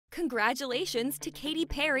Congratulations to Katy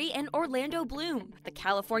Perry and Orlando Bloom. The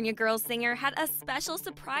California Girls singer had a special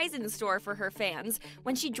surprise in store for her fans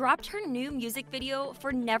when she dropped her new music video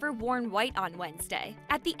for Never Worn White on Wednesday.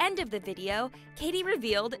 At the end of the video, Katy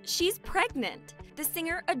revealed she's pregnant. The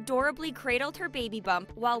singer adorably cradled her baby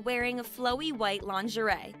bump while wearing flowy white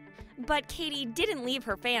lingerie. But Katy didn't leave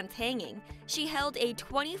her fans hanging. She held a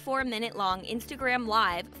 24-minute-long Instagram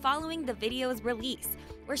Live following the video's release,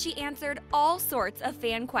 where she answered all sorts of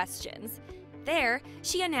fan questions. There,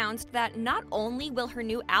 she announced that not only will her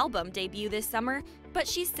new album debut this summer, but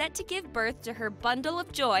she's set to give birth to her bundle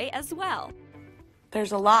of joy as well.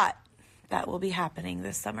 There's a lot that will be happening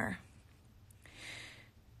this summer.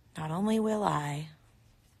 Not only will I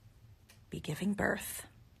be giving birth,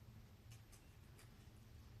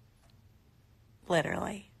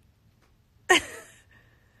 literally,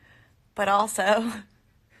 but also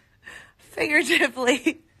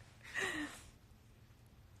figuratively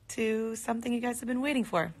to something you guys have been waiting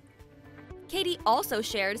for. Katy also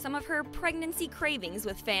shared some of her pregnancy cravings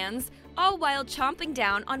with fans, all while chomping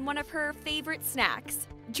down on one of her favorite snacks,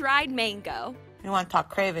 dried mango. You want to talk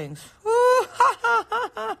cravings?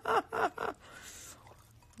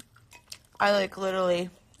 I literally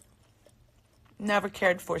never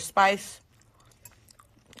cared for spice.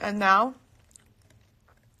 And now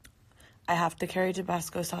I have to carry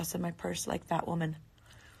Tabasco sauce in my purse like that woman.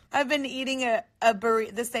 I've been eating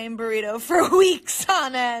the same burrito for weeks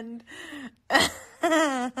on end.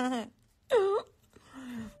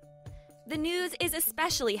 The news is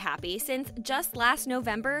especially happy since just last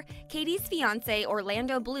November, Katy's fiancé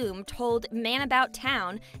Orlando Bloom told Man About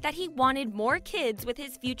Town that he wanted more kids with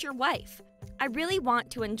his future wife. "I really want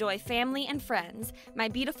to enjoy family and friends, my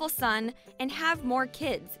beautiful son, and have more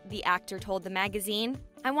kids," the actor told the magazine.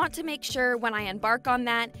 "I want to make sure when I embark on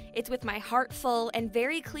that, it's with my heart full and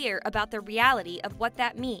very clear about the reality of what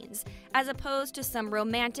that means, as opposed to some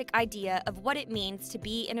romantic idea of what it means to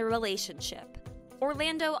be in a relationship."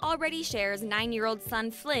 Orlando already shares 9-year-old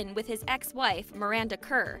son Flynn with his ex-wife, Miranda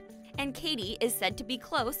Kerr, and Katy is said to be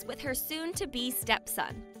close with her soon-to-be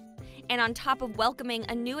stepson. And on top of welcoming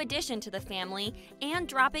a new addition to the family and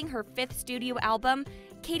dropping her 5th studio album,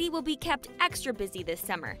 Katy will be kept extra busy this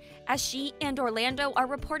summer, as she and Orlando are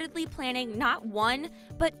reportedly planning not 1,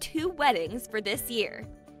 but 2 weddings for this year.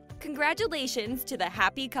 Congratulations to the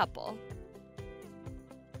happy couple.